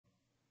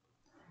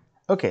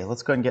Okay,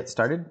 let's go ahead and get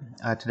started.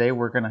 Today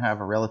we're going to have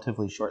a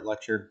relatively short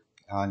lecture.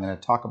 I'm going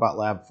to talk about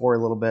Lab 4 a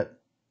little bit,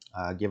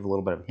 give a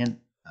little bit of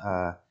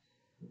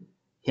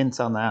hints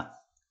on that,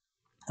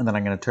 and then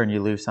I'm going to turn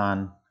you loose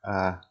on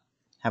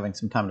having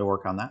some time to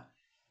work on that.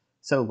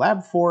 So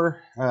Lab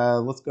 4,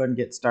 let's go ahead and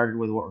get started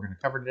with what we're going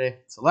to cover today.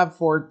 So Lab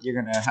 4, you're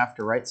going to have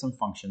to write some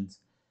functions,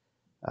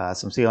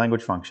 some C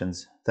language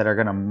functions that are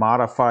going to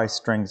modify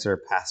strings that are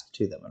passed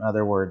to them. In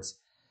other words,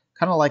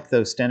 kind of like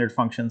those standard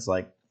functions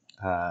like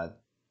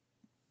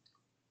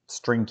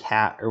string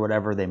cat or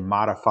whatever, they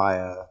modify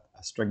a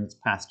string that's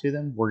passed to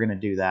them. We're going to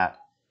do that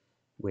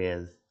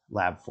with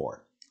Lab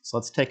 4. So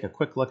let's take a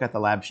quick look at the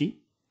lab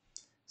sheet.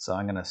 So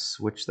I'm going to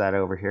switch that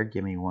over here.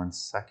 Give me 1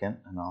 second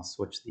and I'll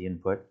switch the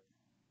input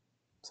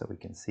so we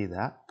can see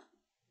that.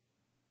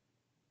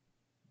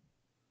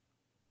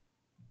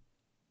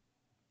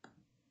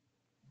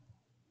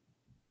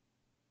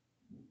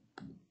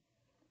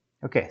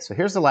 Okay, so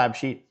here's the lab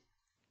sheet.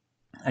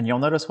 And you'll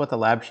notice what the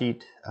lab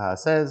sheet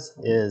says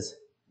is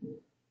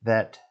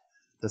that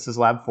this is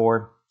Lab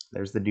 4.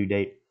 There's the due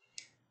date.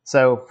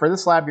 So for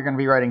this lab, you're going to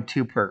be writing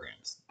two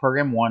programs.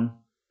 Program 1,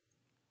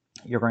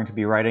 you're going to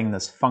be writing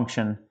this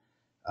function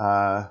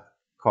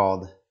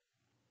called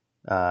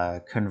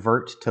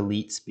convert to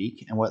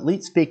LeetSpeak. And what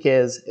LeetSpeak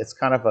is, it's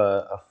kind of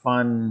a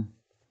fun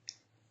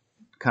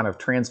kind of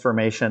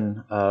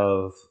transformation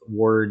of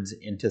words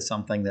into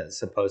something that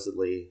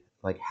supposedly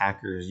like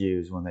hackers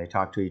use when they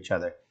talk to each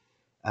other.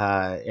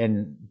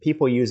 And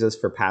people use this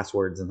for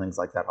passwords and things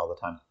like that all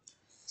the time.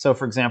 So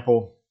for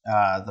example,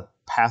 the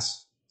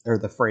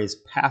phrase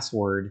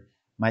password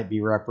might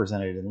be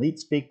represented in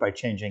LeetSpeak by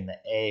changing the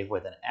A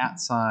with an @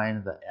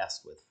 sign, the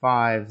S with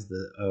 5s,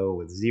 the O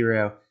with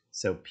 0.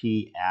 So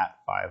P @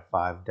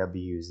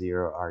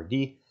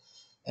 55W0RD.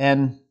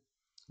 And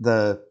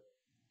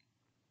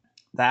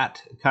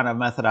that kind of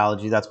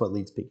methodology, that's what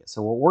LeetSpeak is.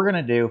 So what we're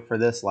going to do for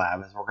this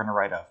lab is we're going to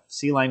write a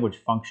C language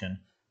function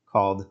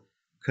called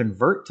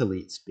convert to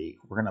LeetSpeak.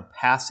 We're going to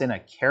pass in a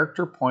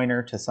character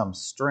pointer to some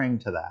string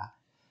to that.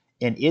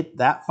 And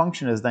that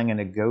function is then going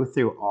to go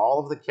through all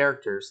of the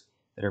characters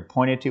that are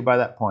pointed to by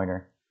that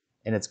pointer,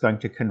 and it's going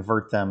to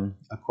convert them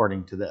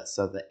according to this.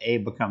 So the A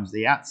becomes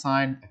the @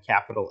 sign, a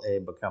capital A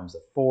becomes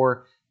a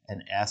 4,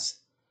 an S,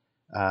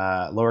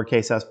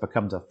 lowercase s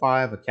becomes a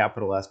 5, a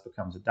capital S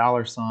becomes a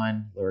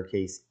 $sign,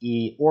 lowercase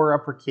e or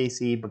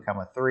uppercase e become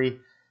a 3,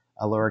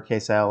 a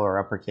lowercase l or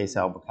uppercase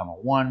l become a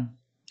 1,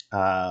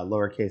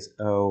 lowercase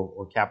o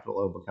or capital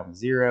O becomes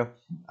 0,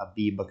 a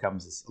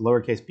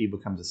lowercase b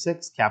becomes a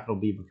 6, capital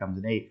B becomes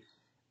an 8,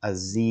 a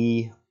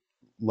z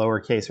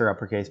lowercase or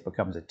uppercase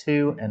becomes a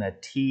 2, and a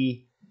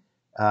t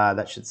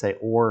that should say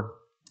or,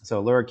 so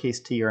a lowercase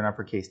t or an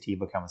uppercase t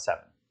become a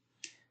 7.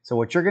 So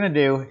what you're going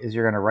to do is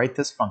you're going to write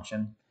this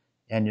function,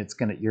 and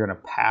you're going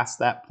to pass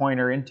that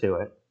pointer into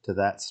it, to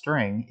that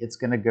string. It's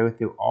going to go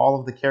through all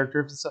of the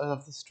characters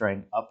of the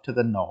string up to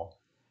the null,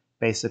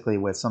 basically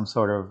with some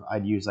sort of,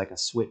 I'd use like a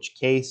switch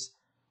case,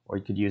 or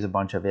you could use a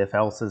bunch of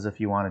if-else's if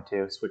you wanted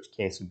to. Switch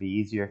case would be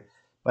easier,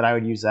 but I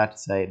would use that to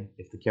say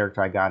if the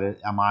character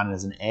I'm on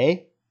is an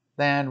A,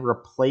 then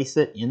replace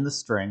it in the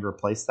string,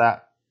 replace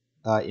that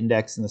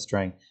index in the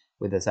string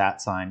with this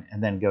 @ sign,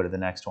 and then go to the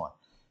next one.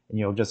 And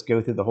you'll just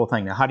go through the whole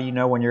thing. Now, how do you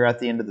know when you're at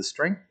the end of the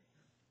string?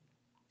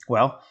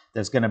 Well,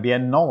 there's going to be a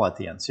null at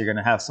the end. So you're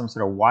going to have some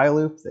sort of while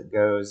loop that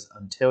goes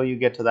until you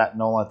get to that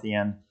null at the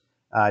end,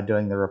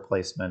 doing the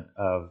replacement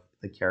of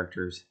the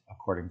characters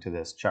according to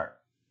this chart.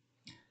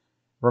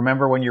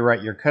 Remember, when you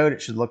write your code,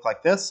 it should look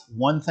like this.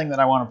 One thing that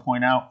I want to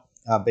point out,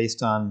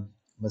 based on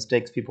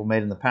mistakes people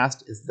made in the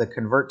past, is the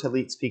convert to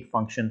LeetSpeak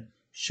function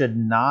should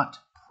not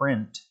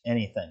print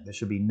anything. There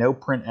should be no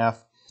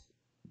printf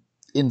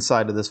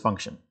inside of this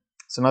function.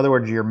 So in other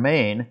words, your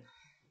main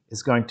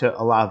is going to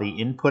allow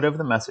the input of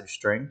the message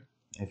string.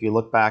 If you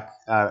look back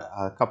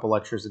a couple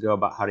lectures ago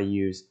about how to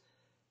use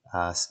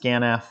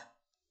scanf,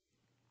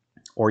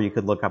 or you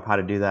could look up how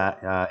to do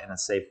that in a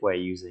safe way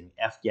using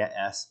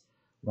fgetS,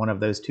 one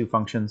of those two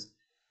functions.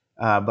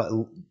 But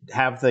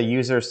have the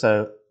user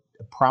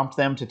prompt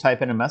them to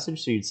type in a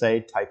message. So you'd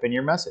say, type in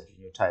your message.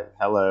 You type,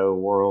 hello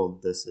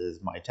world, this is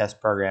my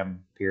test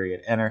program,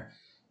 period, enter.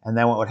 And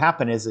then what would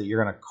happen is that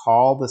you're going to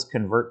call this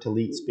convert to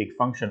LeetSpeak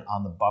function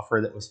on the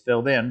buffer that was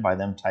filled in by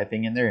them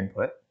typing in their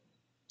input.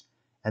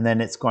 And then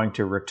it's going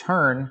to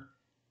return,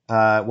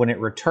 when it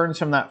returns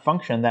from that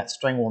function, that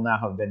string will now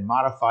have been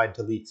modified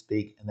to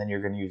LeetSpeak, and then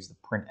you're going to use the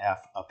printf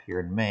up here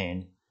in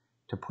main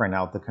to print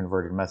out the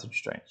converted message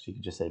string. So you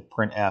can just say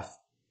printf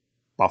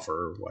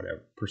buffer or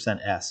whatever,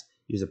 %s,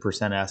 use a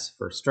 %s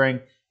for string,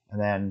 and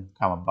then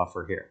comma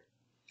buffer here.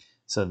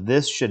 So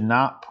this should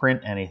not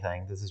print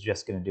anything. This is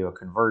just going to do a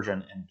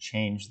conversion and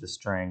change the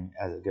string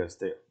as it goes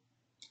through.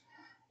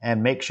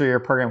 And make sure your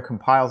program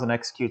compiles and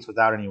executes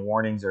without any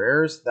warnings or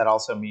errors. That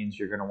also means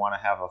you're going to want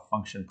to have a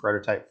function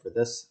prototype for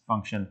this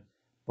function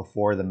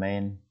before the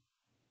main.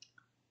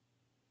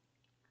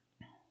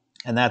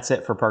 And that's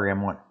it for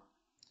program 1.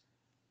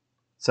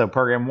 So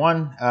program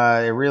 1,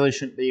 it really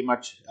shouldn't be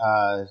much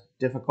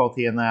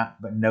difficulty in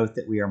that, but note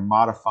that we are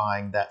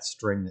modifying that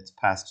string that's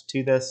passed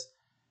to this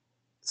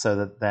so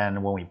that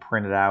then when we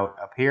print it out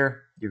up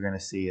here, you're going to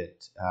see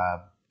it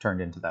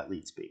turned into that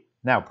lead speak.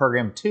 Now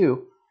program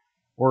 2,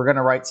 we're going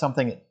to write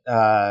something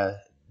that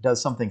does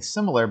something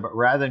similar, but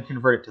rather than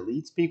convert it to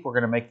lead speak, we're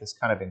going to make this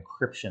kind of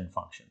encryption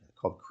function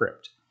called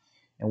crypt.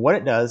 And what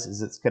it does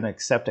is it's going to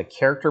accept a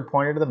character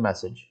pointer to the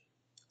message.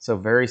 So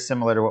very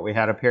similar to what we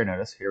had up here.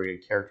 Notice here we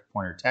have character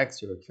pointer text,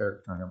 here we have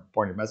character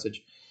pointer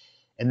message.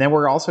 And then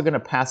we're also going to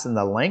pass in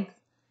the length,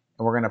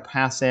 and we're going to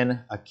pass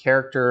in a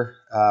character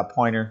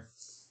pointer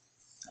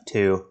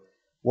to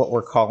what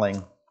we're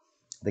calling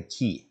the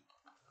key.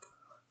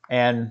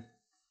 And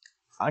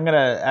I'm going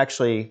to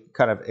actually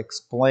kind of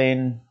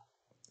explain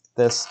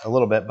this a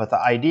little bit, but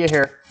the idea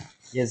here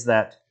is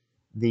that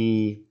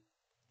we're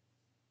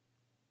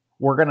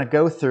going to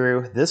go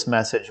through this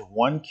message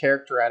one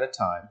character at a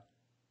time.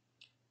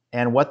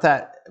 And what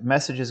that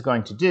message is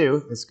going to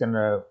do is going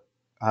to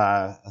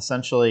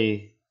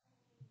essentially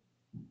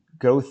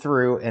go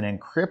through and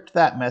encrypt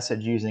that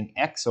message using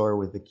XOR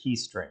with the key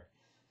string.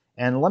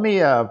 And let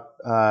me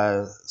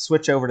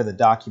switch over to the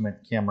document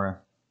camera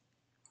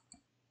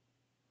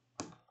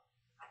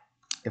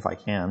if I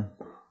can.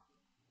 I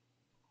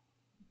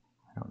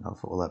don't know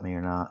if it will let me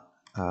or not.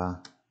 I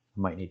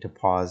might need to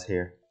pause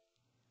here.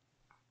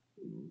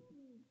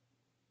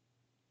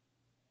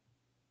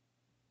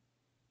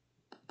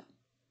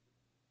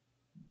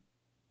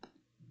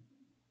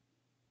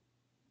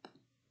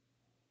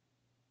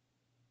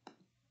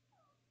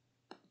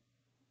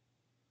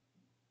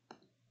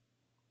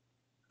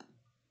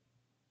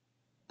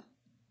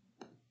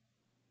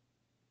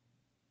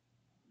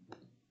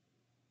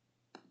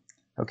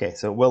 Okay,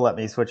 so it will let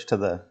me switch to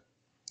the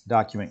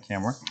document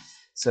camera.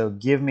 So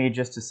give me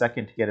just a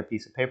second to get a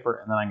piece of paper,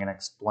 and then I'm going to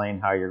explain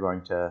how you're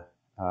going to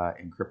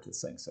encrypt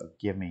this thing. So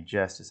give me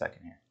just a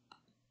second here.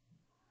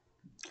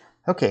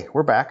 Okay,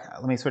 we're back.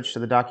 Let me switch to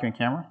the document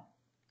camera.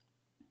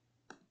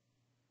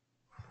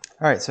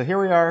 All right, so here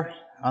we are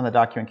on the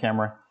document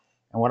camera,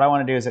 and what I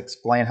want to do is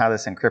explain how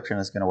this encryption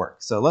is going to work.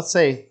 So let's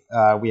say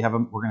we're going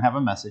to have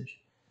a message.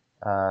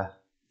 So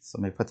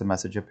let me put the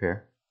message up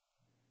here.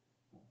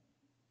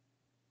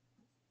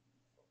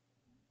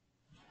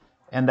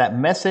 And that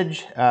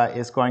message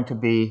is going to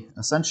be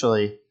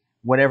essentially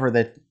whatever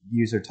the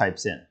user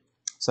types in.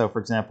 So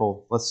for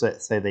example, let's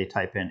say they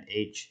type in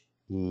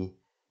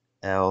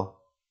HELLO,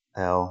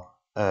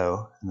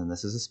 and then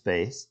this is a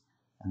space,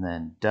 and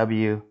then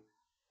WORLD,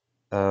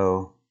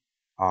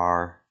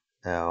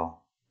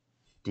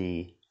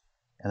 and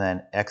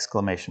then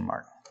exclamation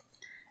mark.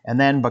 And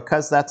then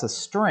because that's a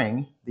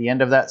string, the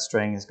end of that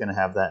string is going to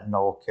have that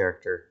null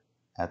character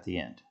at the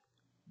end.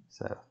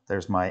 So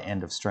there's my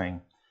end of string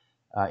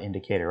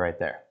indicator right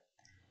there.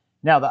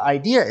 Now the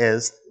idea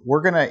is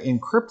we're going to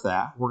encrypt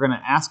that. We're going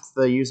to ask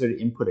the user to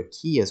input a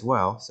key as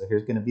well. So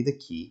here's going to be the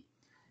key.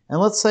 And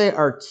let's say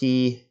our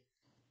key,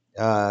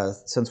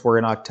 since we're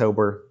in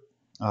October,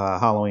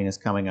 Halloween is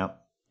coming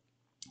up.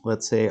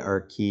 Let's say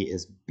our key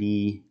is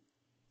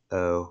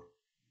BOO,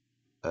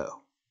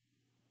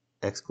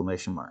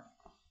 exclamation mark.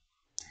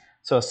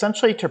 So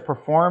essentially to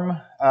perform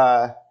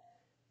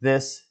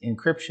this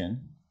encryption,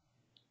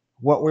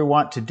 what we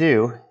want to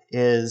do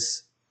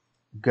is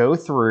go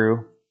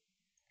through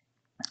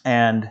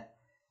and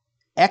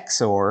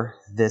XOR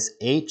this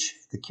H,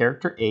 the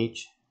character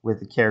H, with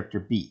the character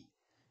B.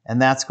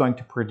 And that's going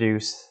to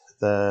produce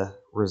the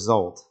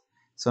result.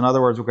 So in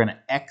other words, we're going to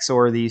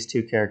XOR these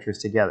two characters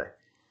together.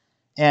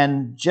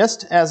 And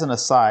just as an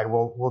aside,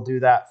 we'll do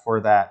that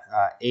for that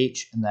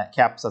H and that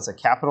so that's a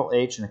capital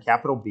H and a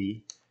capital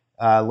B.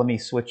 Let me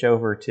switch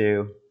over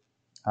to,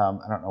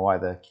 I don't know why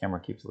the camera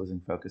keeps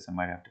losing focus. I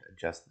might have to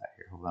adjust that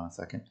here. Hold on a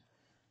second.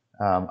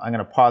 I'm going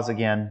to pause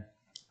again,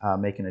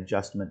 make an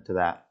adjustment to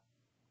that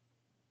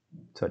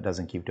so it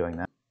doesn't keep doing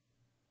that.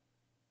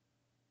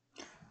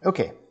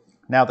 Okay,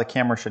 now the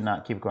camera should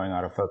not keep going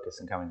out of focus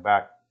and coming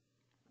back.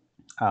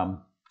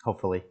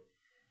 Hopefully,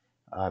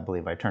 I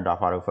believe I turned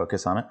off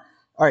autofocus on it.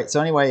 All right, so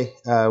anyway,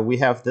 we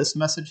have this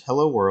message,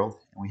 hello world,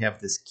 and we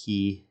have this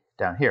key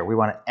down here. We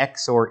want to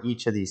XOR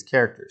each of these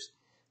characters.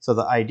 So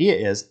the idea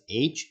is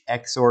H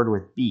XORed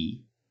with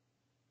B.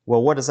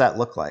 Well, what does that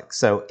look like?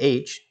 So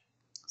H,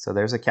 so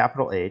there's a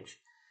capital H.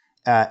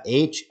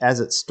 H, as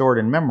it's stored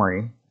in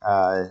memory,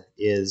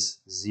 is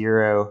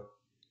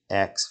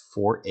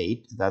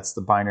 0x48. That's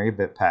the binary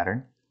bit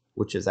pattern,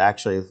 which is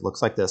actually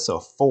looks like this. So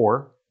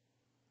 4,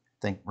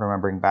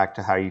 remembering back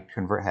to how you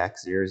convert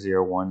hex,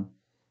 001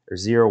 or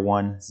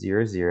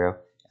 0100,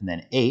 and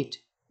then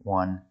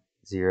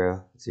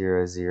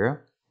 81000.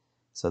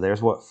 So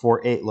there's what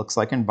 48 looks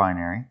like in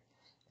binary.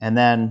 And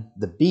then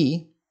the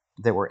B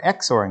that we're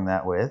XORing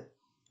that with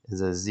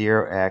is a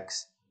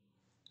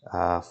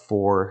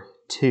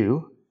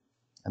 0x42,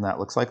 and that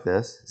looks like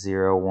this,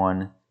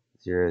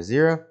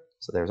 0100.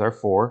 So there's our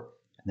 4,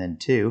 and then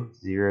 2,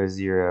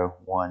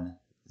 0010.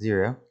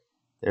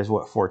 There's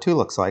what 42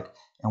 looks like,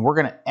 and we're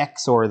going to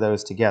XOR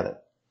those together.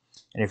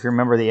 And if you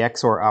remember, the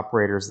XOR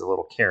operator is the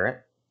little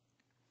caret.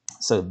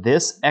 So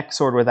this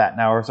XORed with that.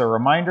 Now, as a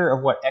reminder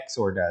of what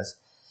XOR does,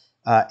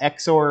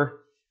 XOR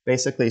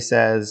basically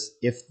says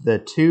if the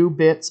two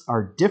bits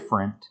are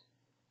different,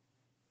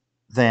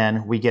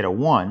 then we get a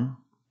 1.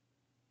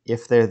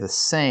 If they're the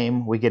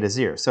same, we get a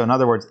 0. So in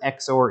other words,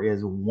 XOR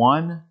is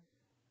one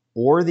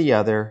or the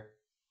other,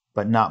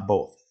 but not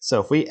both. So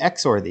if we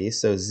XOR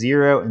these, so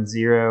 0 and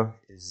 0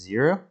 is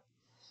 0,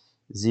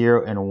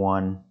 0 and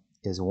 1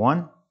 is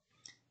 1,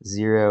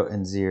 0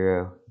 and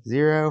 0,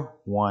 0,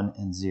 1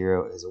 and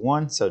 0 is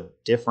 1. So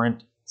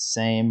different,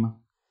 same,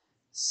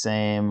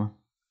 same,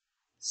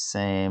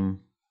 same,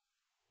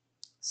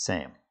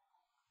 same.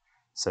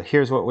 So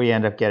here's what we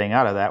end up getting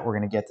out of that. We're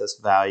going to get this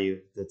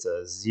value that's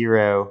a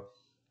 0,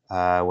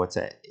 what's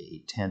that,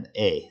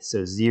 10a. So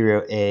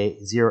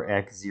 0a,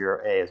 0x,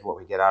 0a is what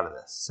we get out of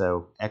this.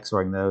 So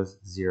XORing those,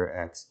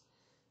 0x,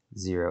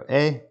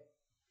 0a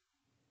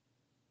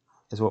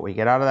is what we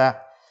get out of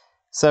that.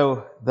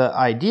 So the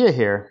idea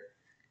here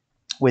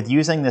with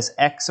using this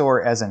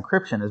XOR as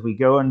encryption is we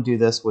go and do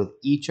this with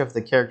each of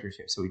the characters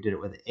here. So we did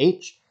it with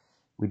H,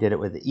 we did it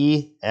with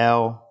E,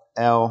 L,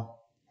 L.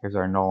 Here's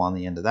our null on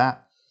the end of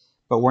that.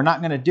 But we're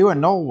not going to do a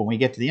null when we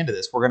get to the end of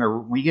this.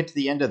 When we get to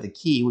the end of the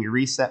key, we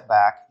reset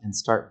back and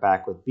start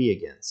back with B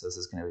again. So this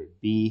is going to be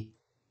B,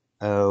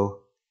 O,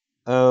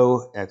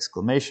 O,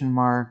 exclamation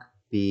mark,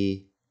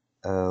 B,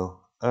 O,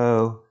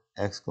 O,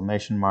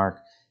 exclamation mark.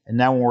 And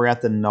now when we're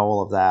at the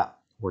null of that,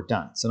 we're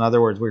done. So in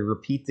other words, we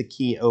repeat the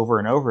key over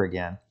and over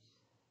again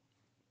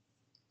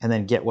and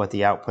then get what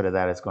the output of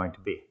that is going to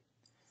be.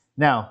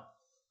 Now,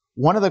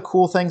 one of the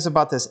cool things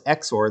about this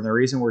XOR, and the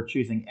reason we're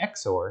choosing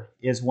XOR,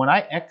 is when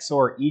I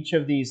XOR each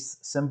of these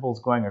symbols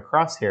going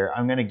across here,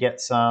 I'm going to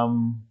get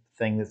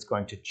something that's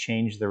going to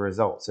change the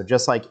result. So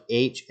just like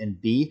H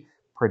and B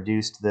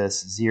produced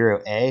this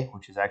 0A,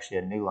 which is actually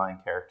a new line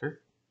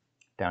character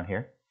down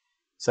here.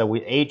 So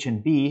H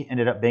and B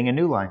ended up being a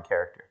new line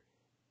character.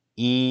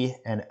 E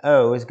and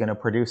O is going to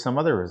produce some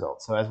other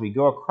result. So as we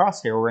go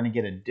across here, we're going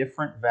to get a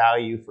different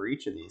value for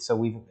each of these. So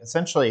we've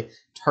essentially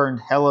turned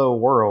hello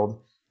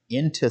world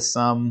into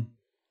some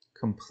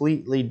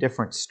completely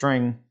different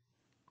string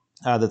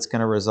that's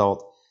going to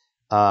result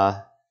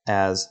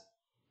as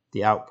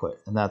the output.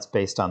 And that's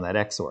based on that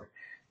XOR.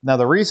 Now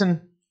the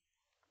reason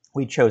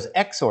we chose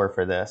XOR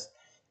for this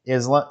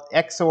is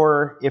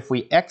XOR, if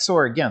we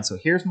XOR again, so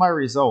here's my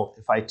result.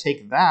 If I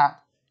take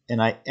that and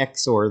I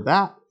XOR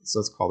that, so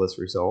let's call this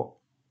result.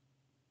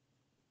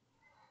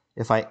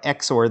 If I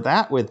XOR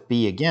that with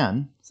B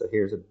again, so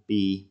here's a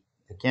B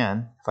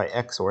again, if I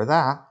XOR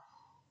that,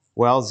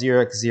 well,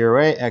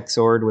 0x0a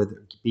XORed with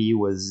B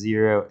was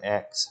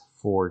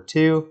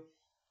 0x42,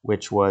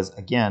 which was,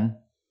 again,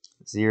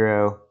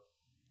 0,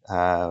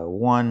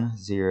 1,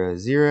 0,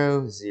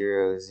 0,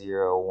 0,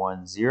 0,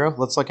 1, 0.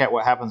 Let's look at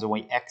what happens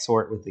when we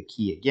XOR it with the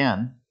key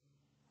again.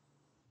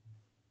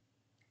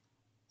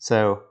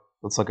 So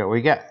let's look at what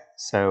we get.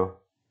 So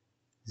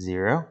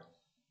 0,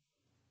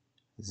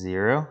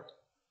 0,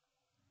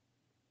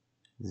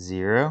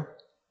 0,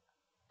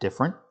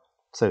 different.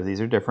 So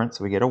these are different,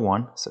 so we get a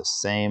 1. So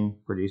same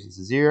produces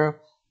a 0.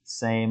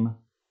 Same,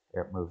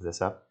 here, move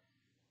this up.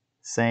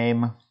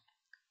 Same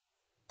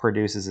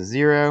produces a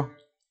 0.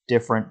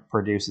 Different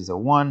produces a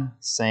 1.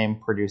 Same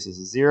produces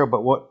a 0.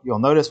 But what you'll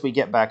notice we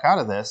get back out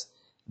of this,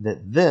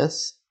 that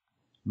this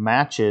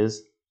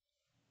matches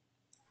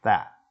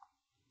that.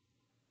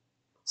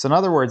 So in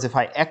other words, if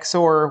I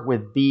XOR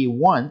with B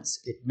once,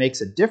 it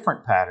makes a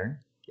different pattern.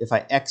 If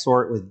I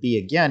XOR it with B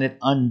again, it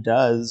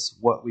undoes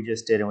what we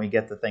just did and we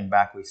get the thing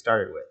back we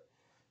started with.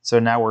 So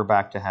now we're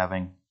back to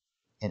having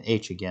an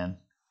H again,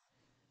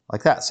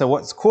 like that. So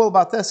what's cool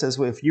about this is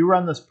if you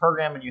run this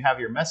program and you have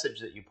your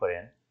message that you put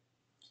in,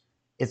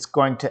 it's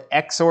going to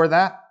XOR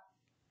that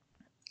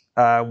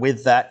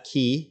with that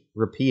key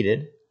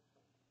repeated,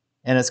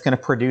 and it's going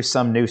to produce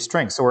some new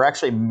string. So we're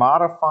actually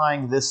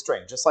modifying this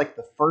string. Just like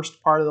the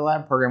first part of the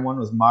lab, program 1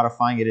 was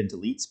modifying it into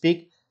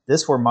LeetSpeak.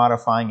 This we're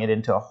modifying it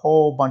into a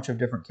whole bunch of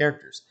different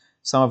characters,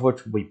 some of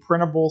which will be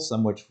printable,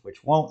 some which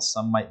won't,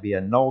 some might be a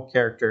null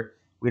character.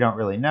 We don't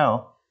really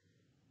know.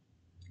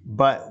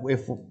 But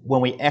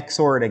when we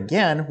XOR it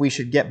again, we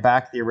should get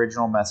back the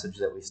original message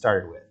that we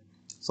started with.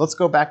 So let's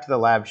go back to the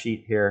lab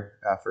sheet here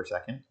for a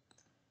second.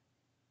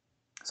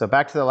 So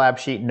back to the lab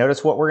sheet,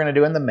 notice what we're going to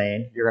do in the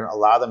main. You're going to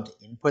allow them to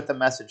input the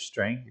message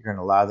string. You're going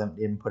to allow them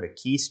to input a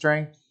key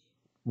string.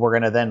 We're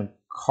going to then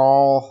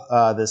call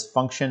this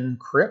function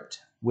crypt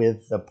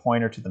with the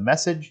pointer to the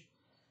message,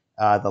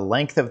 the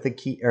length of the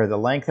key, or the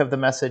length of the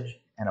message,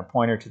 and a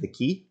pointer to the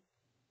key.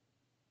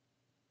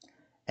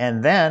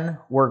 And then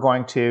we're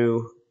going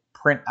to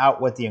print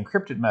out what the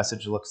encrypted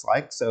message looks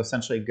like. So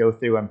essentially go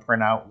through and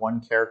print out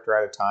one character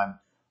at a time,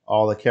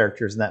 all the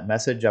characters in that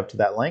message up to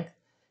that length.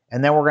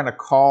 And then we're going to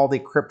call the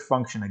crypt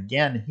function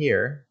again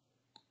here.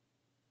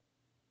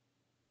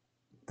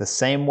 The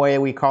same way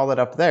we call it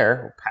up there.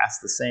 We'll pass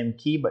the same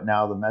key, but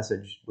now the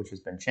message, which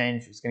has been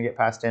changed, is going to get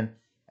passed in.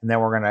 And then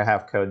we're going to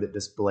have code that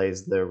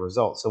displays the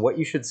result. So what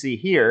you should see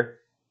here,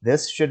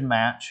 this should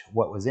match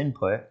what was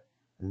input.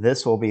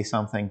 This will be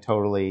something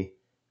totally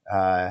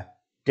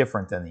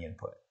different than the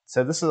input.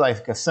 So this is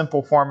like a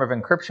simple form of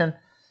encryption.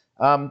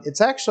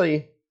 It's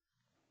actually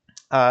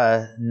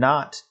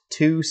not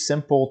too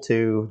simple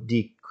to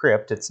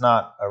decrypt. It's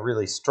not a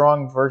really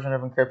strong version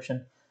of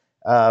encryption,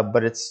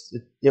 but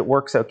it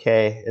works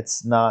okay.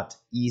 It's not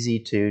easy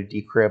to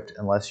decrypt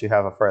unless you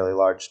have a fairly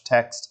large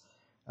text,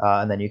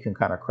 and then you can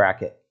kind of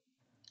crack it.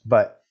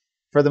 But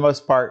for the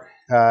most part,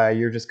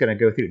 you're just going to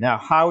go through. Now,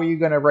 how are you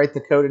going to write the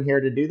code in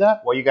here to do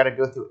that? Well, you got to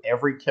go through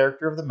every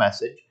character of the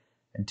message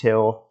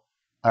until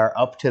or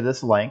up to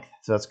this length.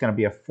 So it's going to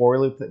be a for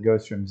loop that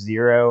goes from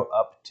 0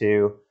 up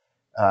to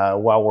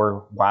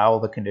while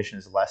the condition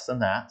is less than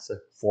that. So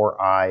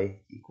for I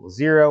equals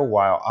 0,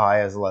 while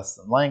I is less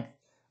than length,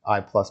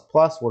 I plus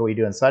plus. What do we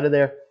do inside of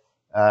there?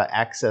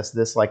 Access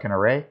this like an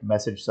array,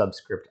 message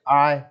subscript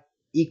I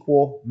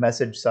equal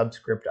message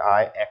subscript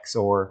I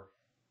XOR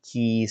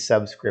key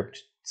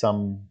subscript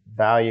some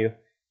value.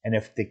 And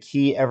if the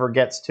key ever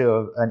gets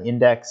to an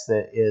index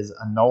that is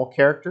a null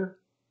character,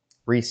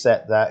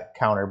 reset that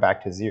counter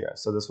back to 0.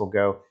 So this will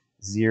go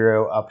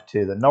 0 up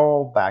to the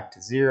null, back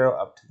to 0,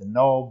 up to the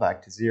null,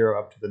 back to 0,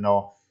 up to the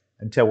null,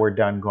 until we're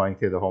done going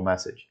through the whole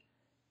message.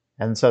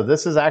 And so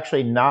this is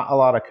actually not a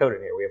lot of code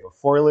in here. We have a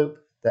for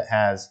loop that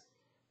has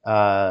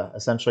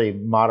essentially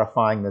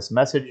modifying this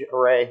message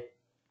array.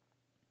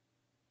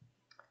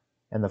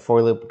 And the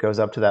for loop goes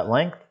up to that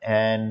length,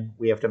 and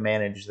we have to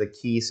manage the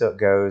key. So it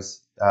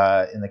goes,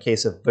 in the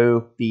case of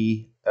boo,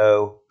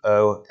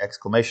 B-O-O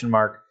exclamation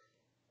mark.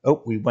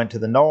 Oh, we went to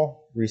the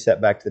null, reset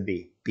back to the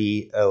B.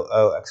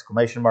 B-O-O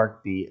exclamation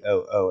mark,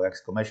 B-O-O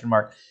exclamation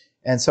mark.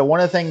 And so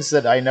one of the things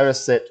that I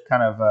noticed that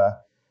kind of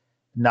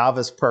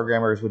novice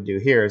programmers would do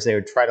here is they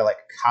would try to like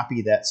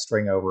copy that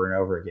string over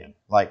and over again.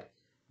 Like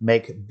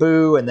make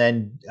boo and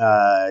then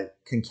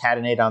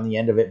concatenate on the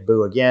end of it,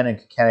 boo again, and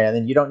concatenate. And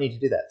then you don't need to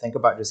do that. Think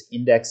about just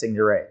indexing the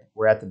array.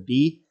 We're at the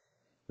B.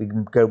 We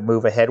can go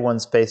move ahead one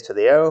space to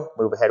the O,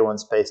 move ahead one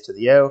space to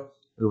the O,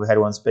 move ahead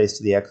one space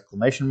to the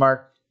exclamation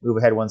mark, move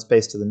ahead one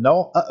space to the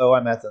null. Uh-oh,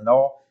 I'm at the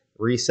null.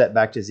 Reset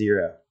back to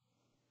 0.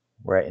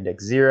 We're at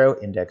index 0,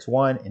 index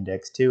 1,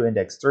 index 2,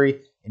 index 3.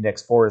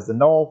 Index 4 is the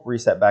null.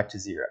 Reset back to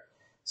 0.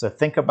 So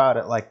think about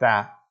it like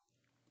that.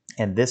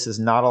 And this is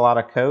not a lot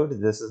of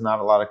code. This is not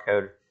a lot of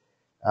code.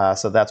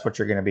 So that's what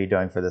you're going to be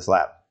doing for this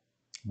lab.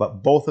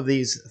 But both of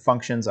these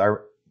functions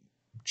are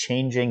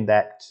changing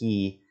that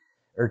key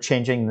or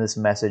changing this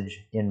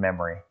message in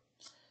memory.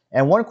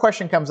 And one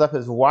question comes up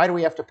is, why do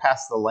we have to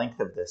pass the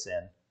length of this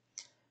in?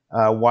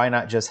 Why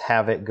not just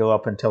have it go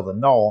up until the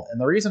null? And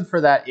the reason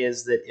for that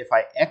is that if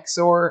I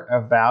XOR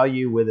a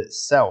value with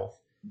itself,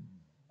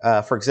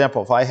 for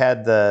example, if I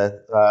had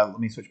the, let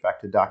me switch back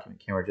to document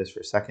camera just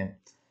for a second.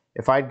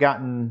 If I'd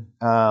gotten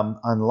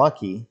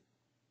unlucky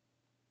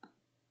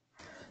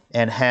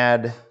and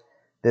had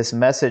this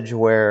message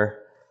where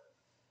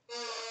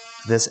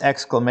this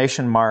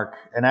exclamation mark,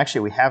 and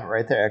actually we have it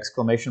right there,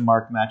 exclamation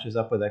mark matches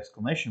up with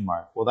exclamation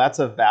mark. Well, that's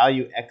a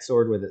value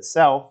XORed with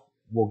itself.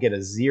 We'll get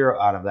a 0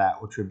 out of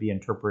that, which would be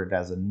interpreted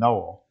as a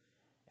null.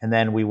 And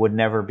then we would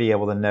never be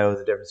able to know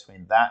the difference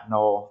between that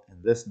null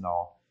and this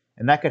null.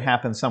 And that could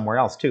happen somewhere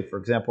else too. For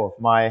example,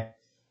 if my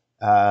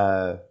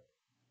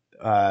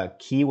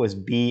key was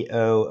B-O-O-O-O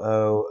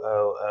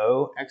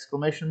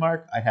exclamation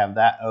mark, I'd have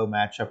that O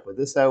match up with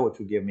this O, which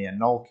would give me a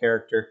null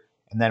character.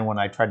 And then when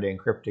I tried to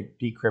encrypt it,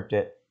 decrypt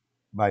it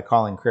by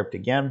calling crypt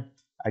again,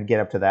 I'd get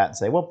up to that and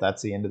say, well,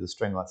 that's the end of the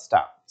string, let's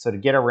stop. So to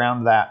get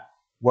around that,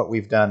 what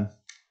we've done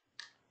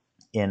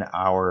in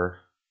our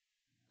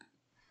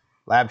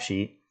lab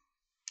sheet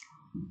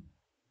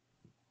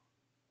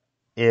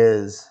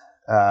is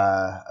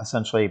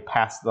essentially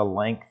pass the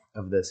length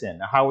of this in.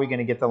 Now, how are we going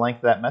to get the length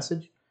of that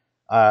message?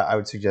 I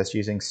would suggest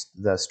using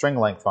the string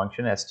length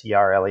function,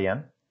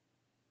 strlen,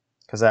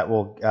 because that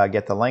will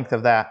get the length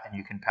of that, and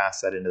you can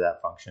pass that into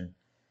that function.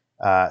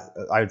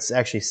 I would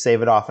actually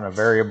save it off in a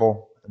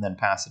variable and then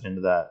pass it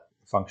into that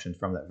function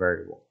from that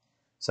variable.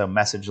 So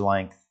message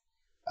length,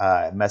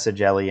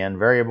 message len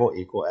variable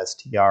equal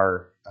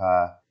str,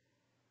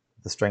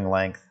 the string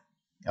length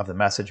of the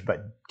message,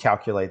 but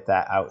calculate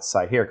that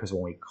outside here, because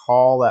when we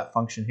call that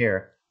function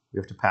here, we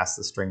have to pass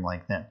the string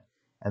length in.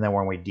 And then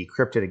when we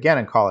decrypt it again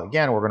and call it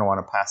again, we're going to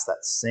want to pass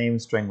that same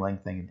string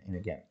length thing in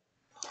again.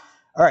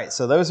 All right,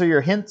 so those are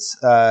your hints.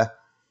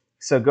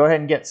 So go ahead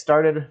and get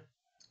started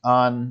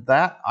on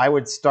that. I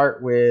would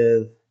start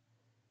with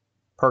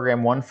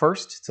program 1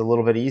 first. It's a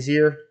little bit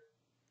easier,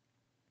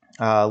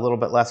 a little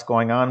bit less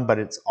going on, but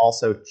it's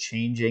also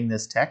changing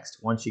this text.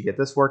 Once you get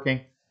this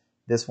working,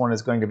 this one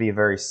is going to be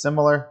very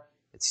similar.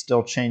 It's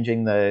still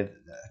changing the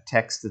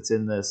text that's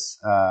in this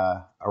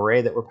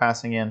array that we're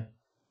passing in.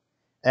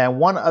 And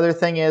one other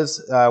thing is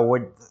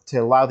to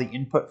allow the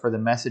input for the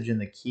message and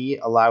the key,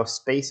 allow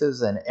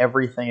spaces and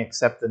everything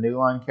except the new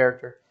line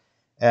character.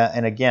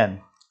 And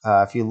again,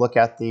 if you look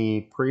at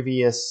the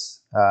previous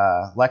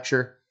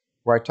lecture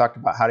where I talked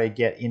about how to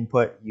get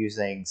input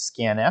using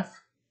scanf,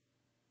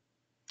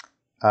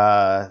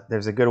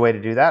 there's a good way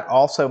to do that.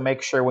 Also,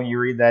 make sure when you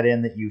read that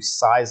in that you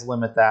size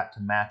limit that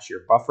to match your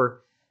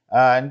buffer.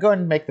 And go ahead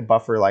and make the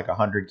buffer like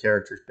 100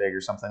 characters big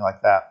or something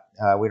like that.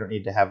 We don't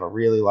need to have a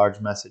really large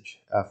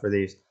message for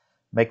these.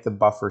 Make the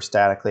buffer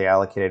statically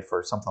allocated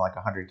for something like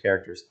 100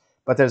 characters.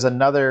 But there's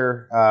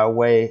another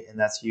way, and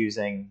that's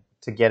using,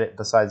 to get it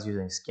besides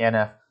using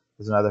scanf,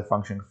 there's another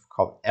function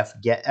called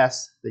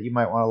fgetS that you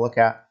might want to look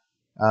at.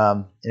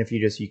 And if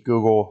you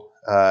Google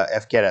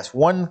fgetS.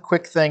 One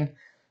quick thing,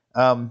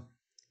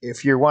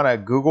 if you want to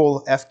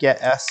Google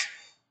fgetS,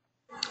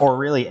 or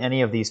really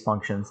any of these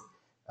functions,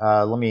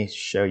 let me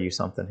show you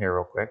something here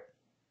real quick.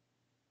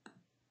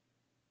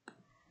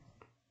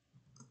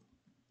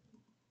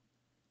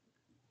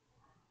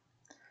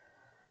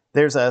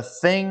 There's a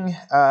thing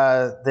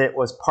that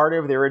was part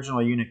of the original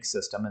Unix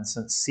system, and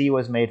since C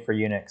was made for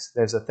Unix,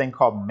 there's a thing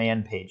called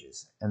man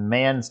pages. And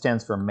man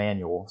stands for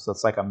manual, so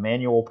it's like a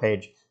manual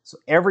page. So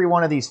every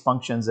one of these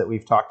functions that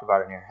we've talked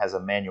about in here has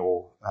a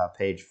manual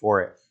page for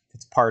it.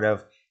 It's part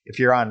of, if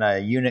you're on a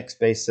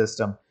Unix-based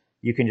system,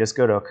 you can just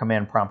go to a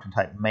command prompt and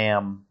type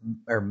man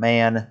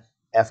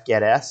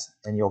fgetS,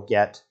 and you'll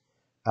get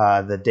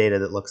the data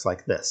that looks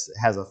like this. It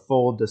has a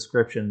full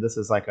description. This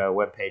is like a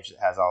web page that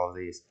has all of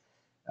these.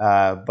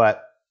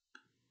 But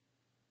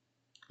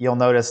you'll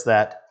notice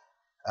that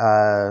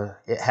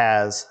it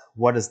has,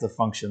 what does the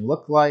function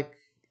look like?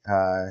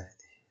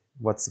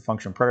 What's the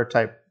function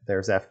prototype?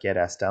 There's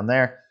fgetS down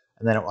there.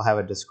 And then it will have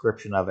a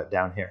description of it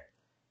down here.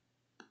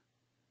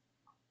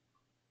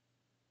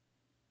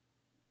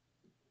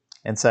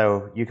 And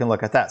so you can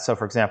look at that. So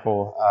for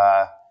example,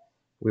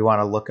 we want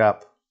to look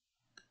up,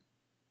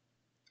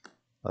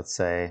 let's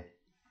say,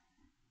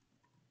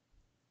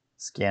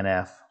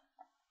 scanf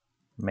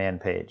man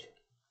page.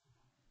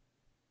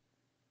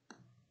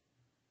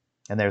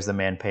 And there's the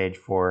man page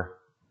for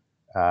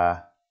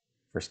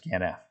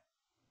scanf.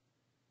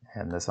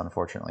 And this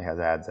unfortunately has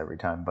ads every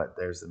time, but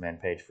there's the man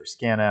page for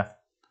scanf.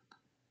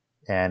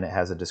 And it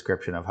has a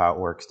description of how it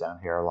works down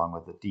here along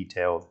with a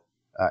detailed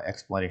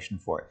explanation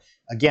for it.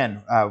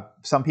 Again,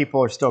 some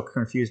people are still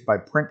confused by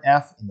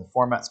printf and the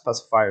format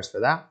specifiers for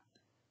that.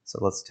 So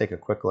let's take a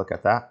quick look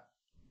at that.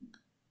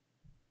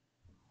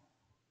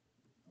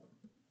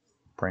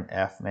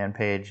 Printf man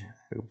page.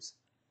 Oops.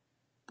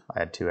 I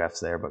had two F's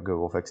there, but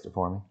Google fixed it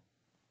for me.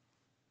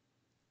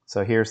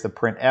 So here's the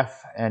printf,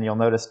 and you'll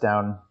notice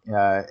down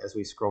as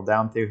we scroll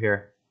down through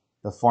here,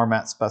 the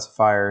format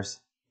specifiers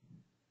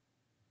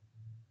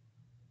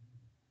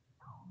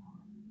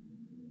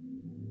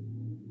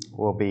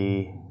will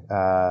be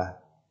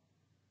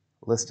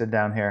listed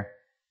down here.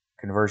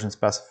 Conversion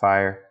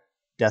specifier,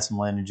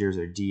 decimal integers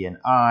are D and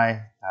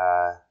I,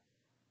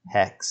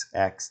 hex,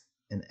 X,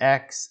 and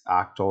X,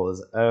 octal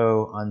is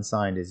O,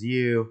 unsigned is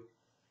U,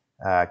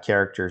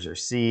 characters are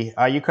C.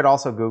 You could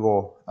also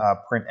Google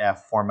printf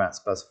format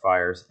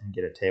specifiers and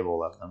get a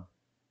table of them.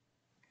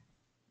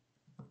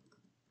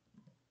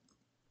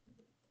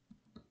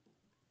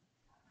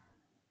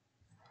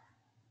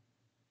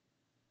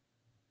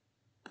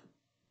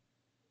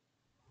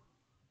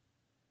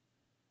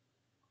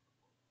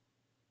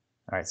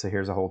 All right, so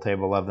here's a whole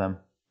table of them.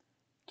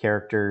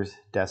 Characters,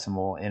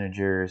 decimal,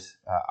 integers,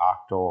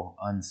 octal,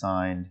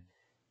 unsigned,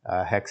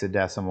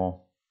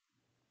 hexadecimal,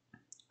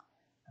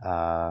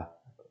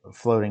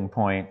 floating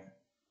point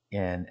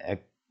in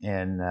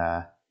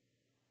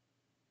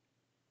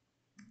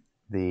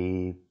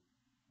the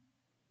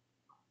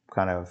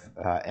kind of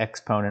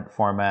exponent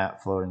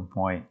format, floating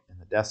point in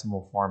the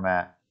decimal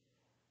format.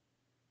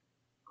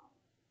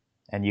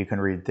 And you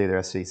can read through the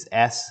rest of these.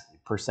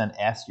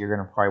 %S, you're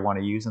going to probably want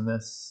to use in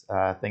this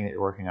thing that you're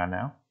working on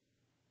now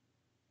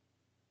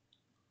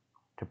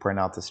to print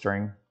out the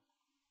string.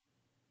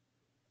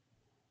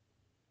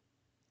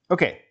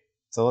 Okay,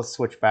 so let's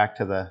switch back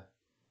to the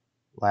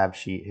lab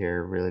sheet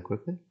here really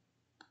quickly.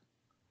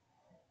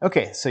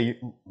 Okay, so you're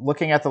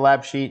looking at the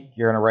lab sheet,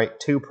 you're going to write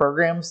two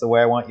programs. The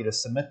way I want you to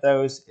submit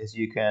those is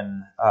you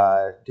can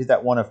do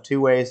that one of two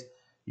ways.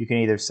 You can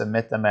either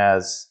submit them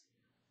as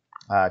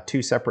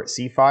two separate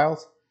C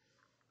files,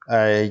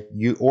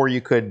 or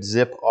you could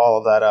zip all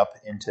of that up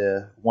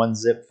into one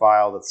zip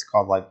file that's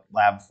called like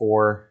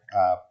lab4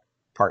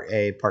 part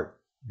A, part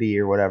B,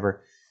 or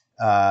whatever.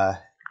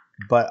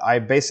 But I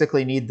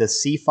basically need the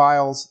C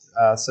files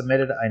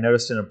submitted. I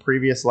noticed in a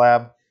previous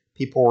lab,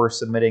 people were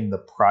submitting the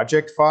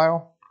project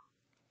file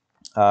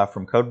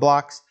from code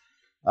blocks.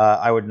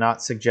 I would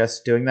not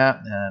suggest doing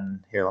that,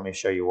 and here, let me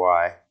show you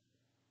why.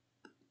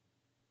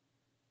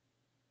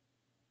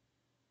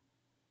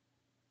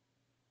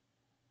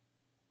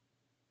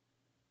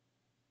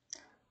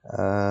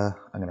 I'm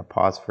going to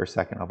pause for a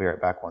second. I'll be right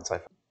back once I...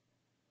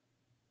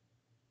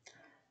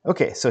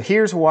 Okay, so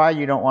here's why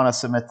you don't want to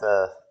submit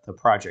the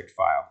project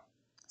file.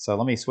 So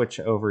let me switch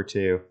over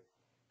to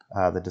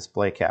the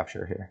display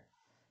capture here.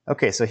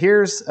 Okay, so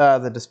here's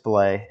the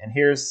display, and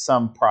here's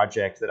some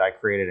project that I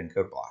created in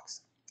code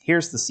blocks.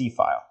 Here's the C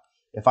file.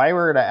 If I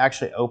were to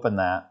actually open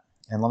that,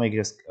 and let me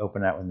just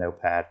open that with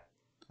Notepad.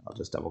 I'll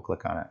just double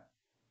click on it.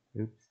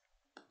 Oops.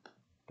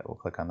 Double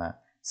click on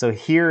that. So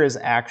here is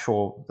the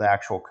actual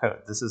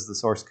code. This is the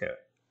source code.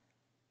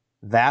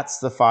 That's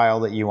the file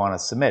that you want to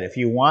submit. If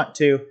you want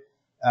to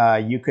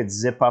you could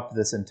zip up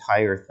this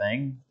entire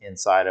thing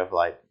inside of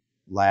like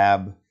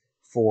lab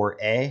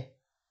 4A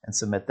and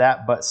submit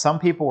that. But some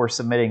people were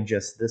submitting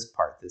just this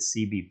part, the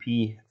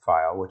CBP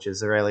file, which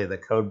is really the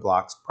code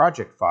blocks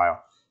project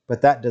file.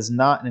 But that does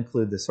not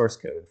include the source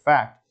code. In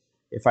fact,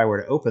 if I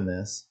were to open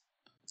this,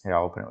 here,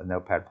 I'll open it with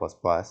Notepad++.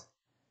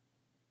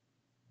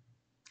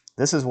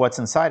 This is what's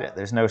inside it.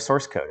 There's no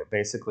source code. It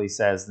basically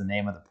says the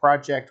name of the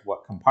project,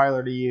 what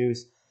compiler to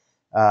use,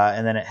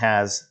 and then it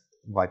has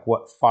like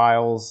what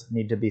files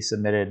need to be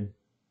submitted,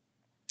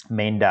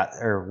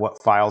 or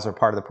what files are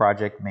part of the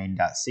project,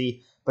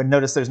 main.c. But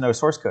notice there's no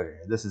source code in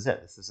here. This is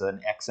it. This is an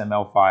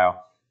XML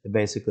file that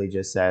basically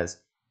just says,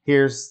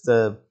 here's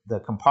the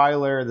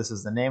compiler, this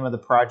is the name of the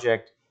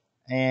project,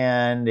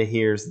 and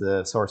here's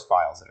the source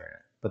files that are in it.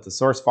 But the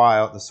source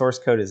file, the source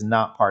code is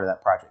not part of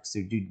that project.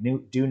 So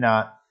do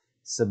not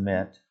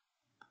submit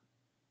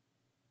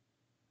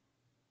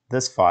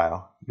this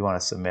file. You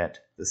want to submit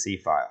the C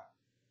file.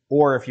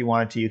 Or if you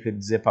wanted to, you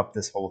could zip up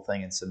this whole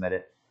thing and submit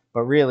it.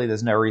 But really,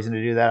 there's no reason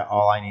to do that.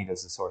 All I need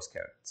is the source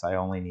code. So I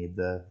only need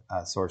the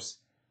source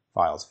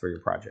files for your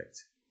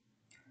project.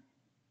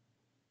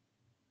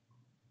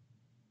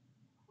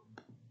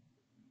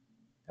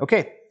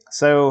 Okay,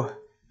 so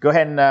go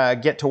ahead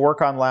and get to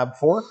work on Lab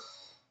 4.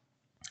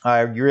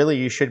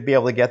 You should be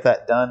able to get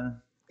that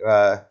done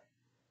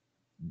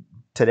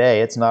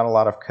today. It's not a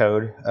lot of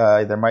code.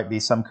 There might be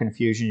some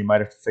confusion. You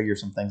might have to figure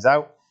some things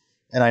out.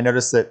 And I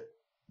noticed that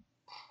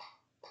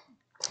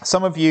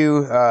some of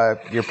you,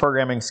 your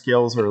programming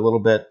skills are a little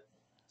bit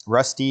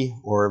rusty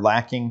or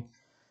lacking.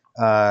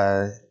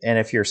 And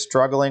if you're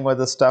struggling with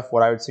this stuff,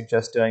 what I would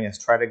suggest doing is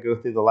try to go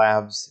through the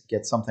labs,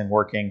 get something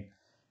working,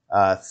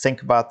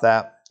 think about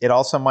that. It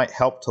also might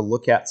help to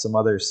look at some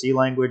other C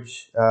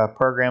language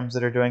programs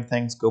that are doing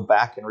things. Go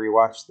back and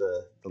rewatch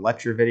the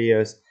lecture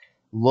videos.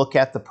 Look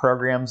at the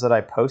programs that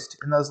I post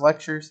in those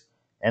lectures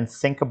and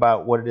think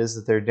about what it is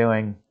that they're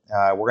doing.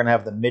 We're going to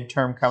have the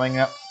midterm coming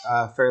up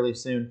fairly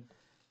soon.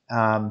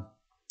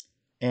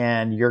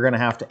 And you're going to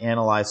have to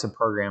analyze some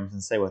programs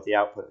and say what the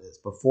output is.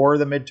 Before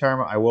the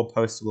midterm, I will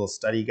post a little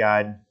study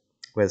guide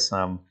with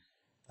some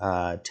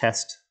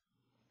test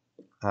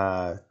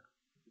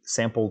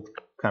sample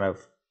kind of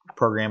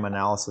program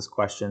analysis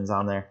questions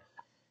on there.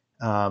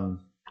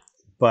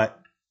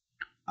 But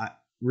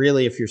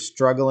really, if you're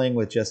struggling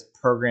with just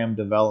program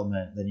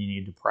development, then you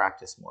need to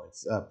practice more.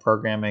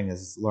 Programming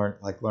is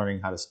like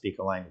learning how to speak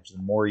a language.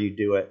 The more you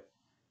do it,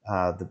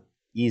 the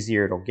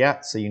easier it'll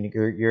get. So you're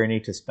going to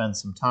need to spend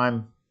some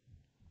time.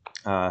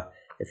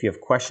 If you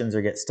have questions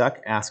or get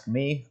stuck, ask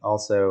me.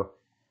 Also,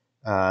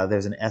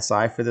 there's an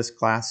SI for this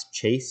class,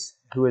 Chase,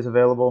 who is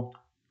available.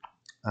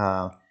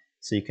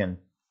 So you can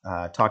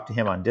talk to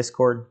him on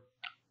Discord.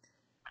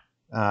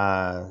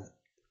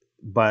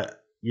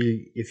 But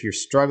if you're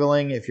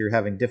struggling, if you're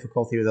having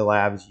difficulty with the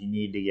labs, you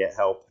need to get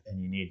help,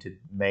 and you need to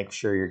make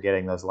sure you're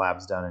getting those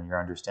labs done and you're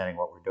understanding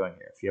what we're doing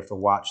here. If you have to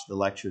watch the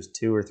lectures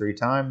 2 or 3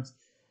 times,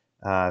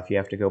 if you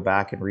have to go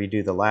back and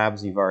redo the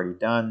labs you've already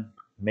done,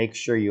 make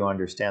sure you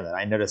understand that.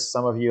 I noticed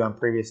some of you on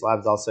previous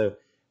labs also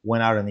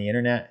went out on the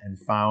internet and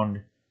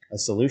found a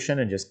solution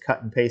and just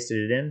cut and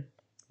pasted it in.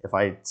 If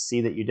I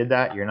see that you did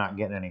that, you're not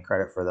getting any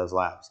credit for those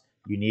labs.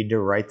 You need to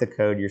write the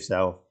code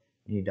yourself.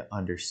 You need to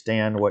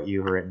understand what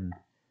you've written,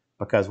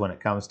 because when it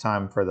comes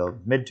time for the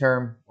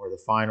midterm or the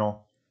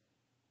final,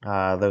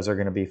 those are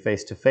going to be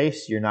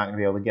face-to-face. You're not going to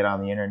be able to get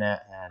on the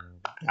internet and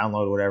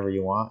download whatever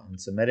you want and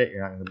submit it.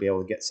 You're not going to be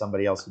able to get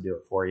somebody else to do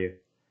it for you.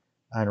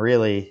 And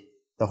really,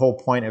 the whole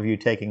point of you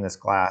taking this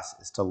class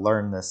is to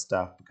learn this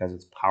stuff because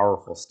it's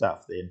powerful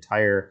stuff. The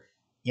entire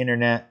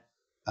internet,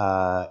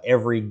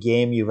 every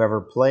game you've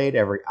ever played,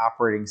 every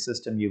operating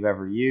system you've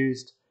ever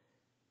used,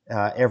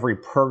 every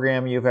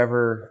program you've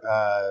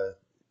ever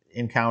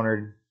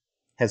encountered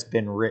has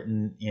been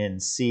written in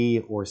C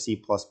or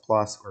C++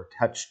 or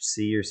touched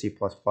C or C++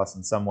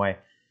 in some way.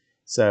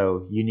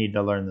 So you need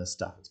to learn this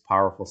stuff. It's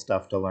powerful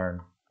stuff to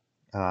learn,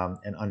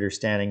 and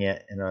understanding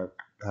it in a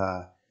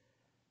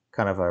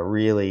kind of a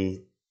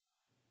really,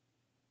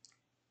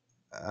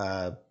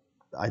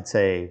 I'd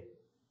say,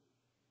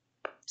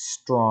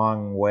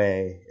 strong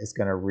way is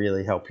going to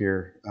really help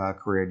your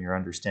career and your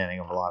understanding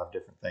of a lot of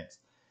different things.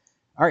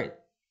 All right.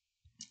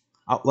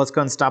 Let's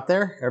go and stop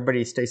there.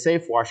 Everybody stay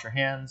safe, wash your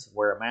hands,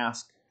 wear a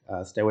mask,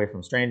 stay away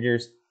from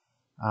strangers.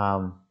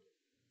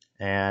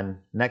 And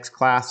next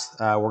class,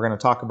 we're going to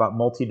talk about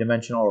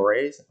multi-dimensional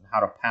arrays and how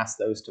to pass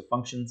those to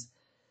functions,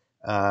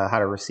 how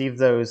to receive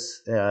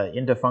those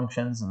into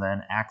functions and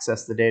then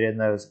access the data in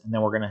those. And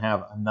then we're going to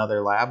have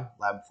another lab,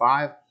 Lab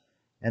 5.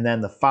 And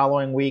then the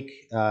following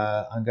week,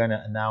 I'm going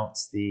to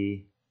announce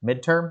the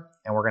midterm,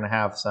 and we're going to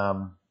have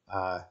some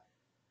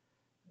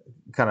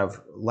kind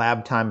of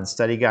lab time and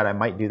study guide. I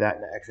might do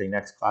that actually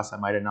next class. I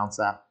might announce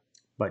that,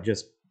 but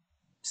just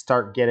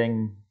start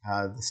getting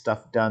the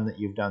stuff done that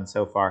you've done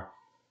so far,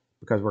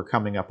 because we're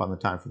coming up on the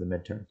time for the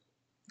midterm.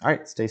 All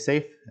right, stay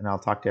safe, and I'll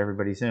talk to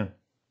everybody soon.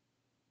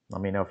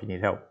 Let me know if you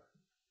need help.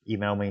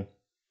 Email me,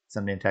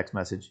 send me a text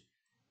message,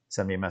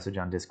 send me a message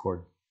on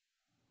Discord.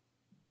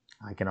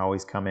 I can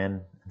always come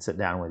in and sit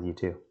down with you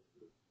too.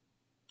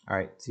 All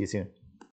right, see you soon.